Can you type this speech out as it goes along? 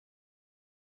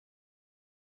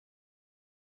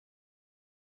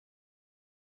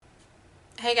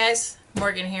Hey guys,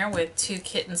 Morgan here with Two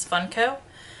Kittens Funko,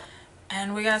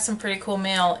 and we got some pretty cool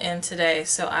mail in today,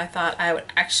 so I thought I would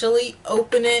actually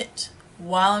open it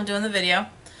while I'm doing the video.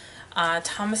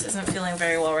 Thomas isn't feeling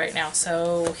very well right now,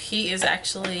 so he is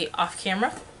actually off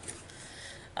camera,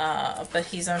 but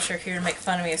he's, I'm sure, here to make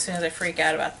fun of me as soon as I freak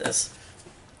out about this.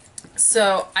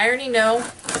 So I already know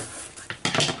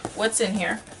what's in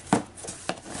here.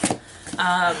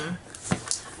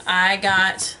 I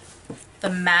got the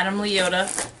Madame Leota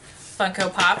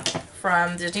Funko Pop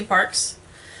from Disney Parks.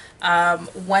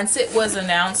 Once it was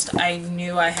announced, I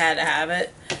knew I had to have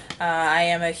it. I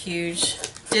am a huge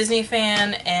Disney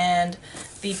fan, and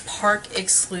the park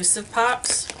exclusive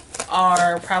pops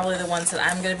are probably the ones that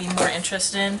I'm going to be more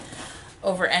interested in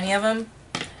over any of them.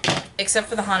 Except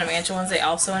for the Haunted Mansion ones they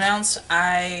also announced.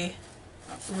 I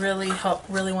really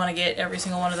want to get every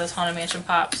single one of those Haunted Mansion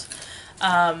pops.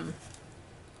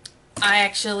 I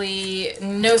actually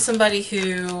know somebody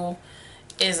who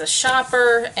is a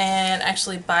shopper and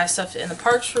actually buys stuff in the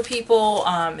parks for people.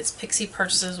 It's Pixie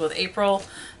Purchases with April.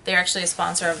 They're actually a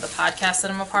sponsor of the podcast that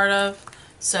I'm a part of.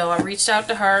 So I reached out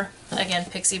to her. Again,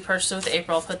 Pixie Purchases with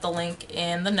April. I'll put the link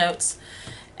in the notes.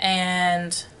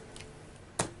 And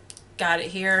got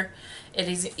it here. It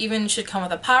is even should come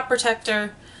with a pop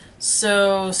protector.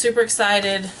 So super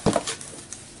excited.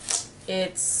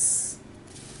 It's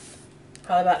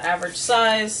probably about average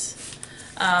size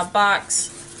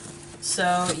box,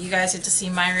 so you guys get to see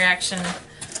my reaction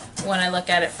when I look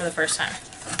at it for the first time.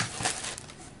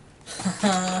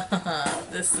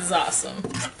 This is awesome.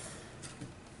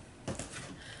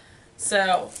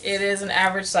 So it is an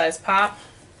average size pop,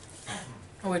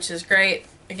 which is great.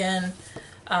 Again,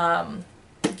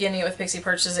 getting it with Pixie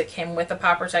Purchase, it came with a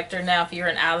pop protector. Now if you're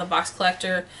an out of the box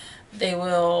collector, they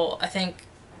will, I think,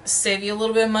 save you a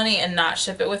little bit of money and not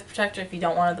ship it with a protector if you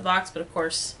don't want it in the box. But of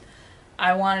course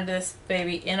I wanted this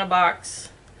baby in a box.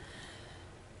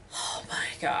 Oh my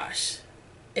gosh,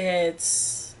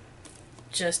 it's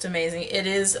just amazing. It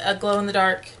is a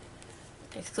glow-in-the-dark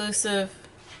exclusive.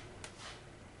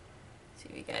 See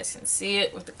if you guys can see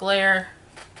it with the glare.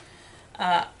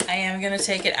 I am gonna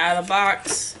take it out of the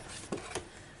box.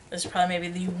 This is probably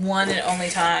maybe the one and only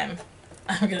time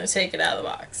I'm gonna take it out of the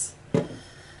box.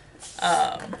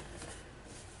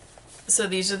 So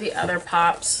these are the other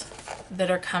pops that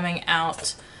are coming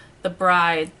out. The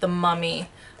Bride, the Mummy,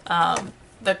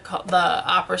 the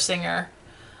opera singer.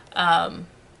 I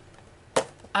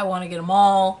want to get them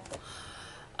all.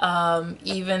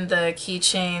 Even the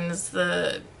keychains,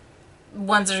 the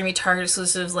ones that are going to be Target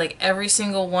exclusives, like every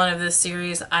single one of this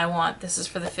series I want. This is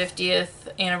for the 50th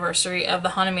anniversary of the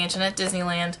Haunted Mansion at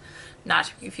Disneyland. Not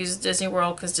to be confused with Disney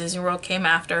World, because Disney World came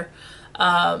after.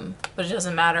 But it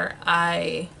doesn't matter.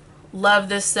 I love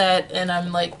this set, and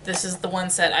I'm like, this is the one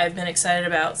set I've been excited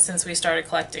about since we started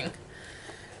collecting.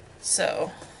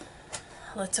 So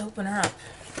let's open her up.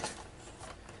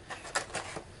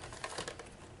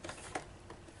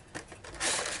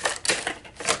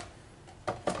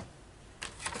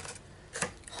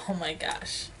 Oh my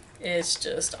gosh, it's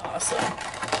just awesome.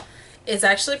 It's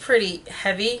actually pretty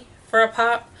heavy for a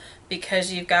pop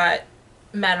because you've got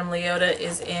Madame Leota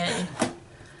is in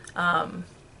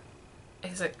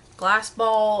is it glass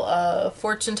ball,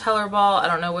 fortune teller ball, I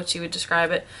don't know what you would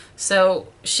describe it. So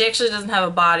she actually doesn't have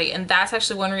a body, and that's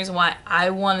actually one reason why I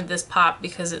wanted this pop,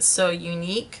 because it's so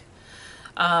unique.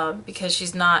 Because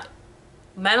she's not,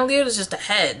 Madame Leota is just a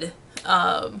head.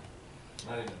 Not even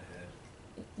a head.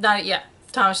 Not, yeah,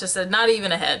 Thomas just said not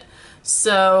even a head.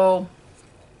 So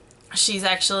she's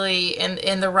actually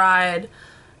in the ride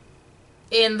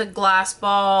in the glass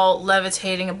ball,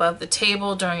 levitating above the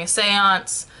table during a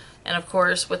seance. And of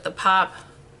course with the pop,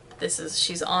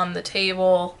 she's on the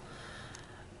table.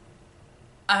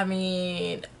 I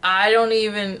mean,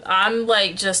 I'm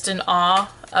like just in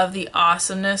awe of the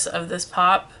awesomeness of this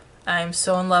pop. I'm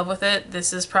so in love with it.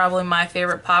 This is probably my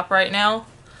favorite pop right now.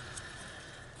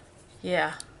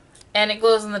 Yeah. And it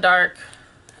glows in the dark.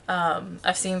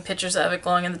 I've seen pictures of it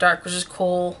glowing in the dark, which is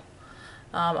cool.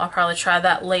 I'll probably try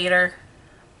that later.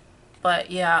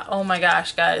 But yeah, oh my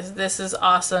gosh, guys, this is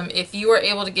awesome. If you were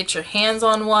able to get your hands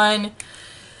on one,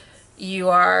 you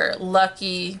are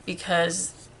lucky,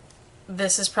 because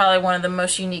this is probably one of the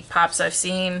most unique pops I've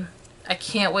seen. I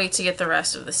can't wait to get the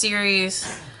rest of the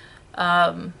series.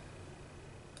 And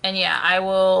yeah, I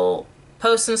will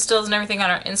post some stills and everything on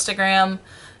our Instagram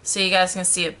so you guys can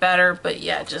see it better. But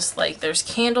yeah, just like there's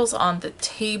candles on the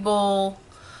table.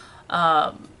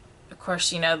 Of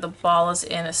course, you know, the ball is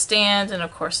in a stand, and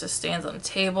of course this stands on a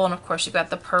table, and of course you've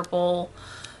got the purple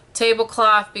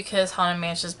tablecloth because Haunted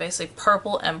Mansion is basically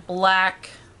purple and black.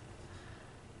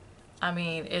 I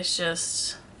mean, it's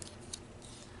just,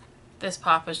 this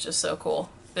pop is just so cool.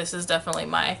 This is definitely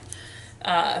my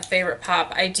favorite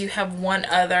pop. I do have one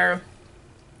other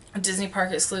Disney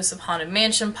Park exclusive Haunted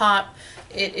Mansion pop.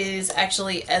 It is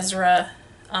actually Ezra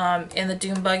in the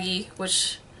Doom Buggy,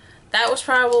 which that's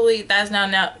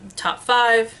now top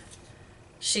 5.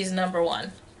 She's number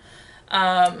 1.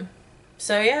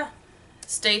 So yeah,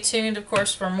 stay tuned, of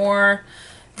course, for more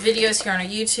videos here on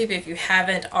YouTube. If you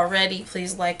haven't already,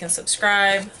 please like and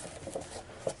subscribe.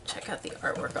 Check out the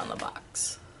artwork on the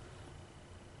box.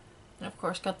 And of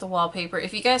course, got the wallpaper.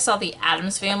 If you guys saw the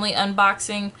Addams Family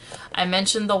unboxing, I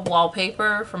mentioned the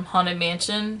wallpaper from Haunted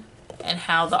Mansion and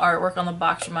how the artwork on the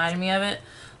box reminded me of it.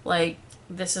 Like,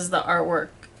 this is the artwork.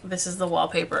 This is the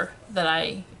wallpaper that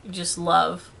I just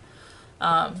love.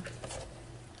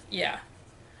 Yeah.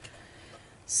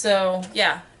 So,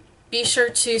 yeah. Be sure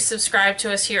to subscribe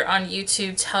to us here on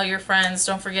YouTube. Tell your friends.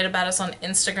 Don't forget about us on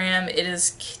Instagram. It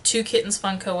is 2 Kittens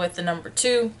Funko with the number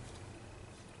 2.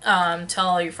 Tell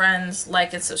all your friends,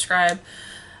 like and subscribe.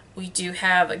 We do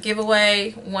have a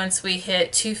giveaway once we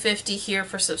hit 250 here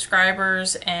for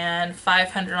subscribers and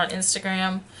 500 on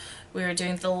Instagram. We are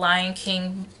doing the Lion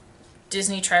King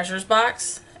Disney Treasures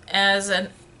box as a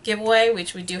giveaway,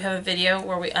 which we do have a video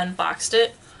where we unboxed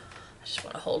it. I just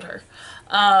want to hold her.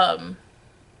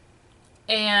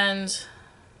 And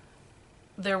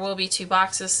there will be 2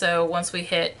 boxes, so once we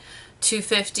hit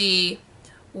 250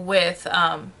 with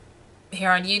here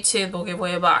on YouTube, we'll give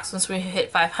away a box. Once we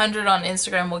hit 500 on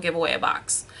Instagram, we'll give away a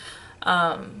box.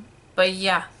 But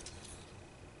yeah,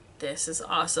 this is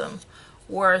awesome.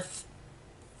 Worth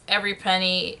every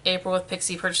penny. April with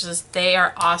Pixie purchases, they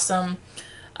are awesome.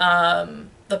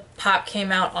 The pop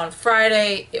came out on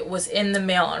Friday. It was in the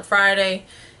mail on Friday.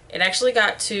 It actually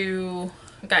got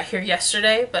here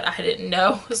yesterday, but I didn't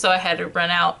know, so I had to run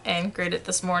out and grade it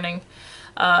this morning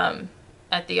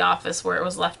at the office where it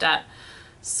was left at.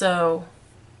 So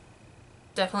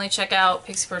definitely check out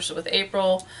Pixie Purchase with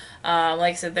April. Like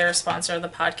I said, they're a sponsor of the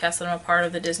podcast that I'm a part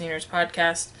of, the Disney Nerds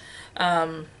podcast.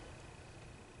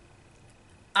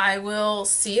 I will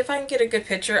see if I can get a good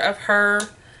picture of her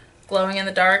glowing in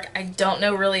the dark. I don't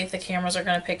know really if the cameras are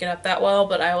going to pick it up that well,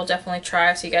 but I will definitely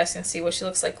try so you guys can see what she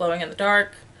looks like glowing in the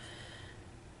dark.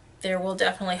 There will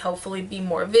definitely hopefully be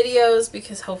more videos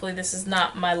because hopefully this is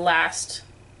not my last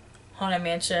Haunted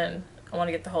Mansion. I want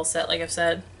to get the whole set like I've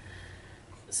said.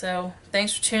 So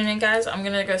thanks for tuning in, guys. I'm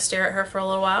going to go stare at her for a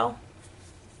little while.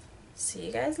 See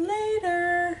you guys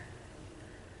later.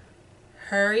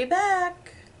 Hurry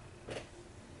back.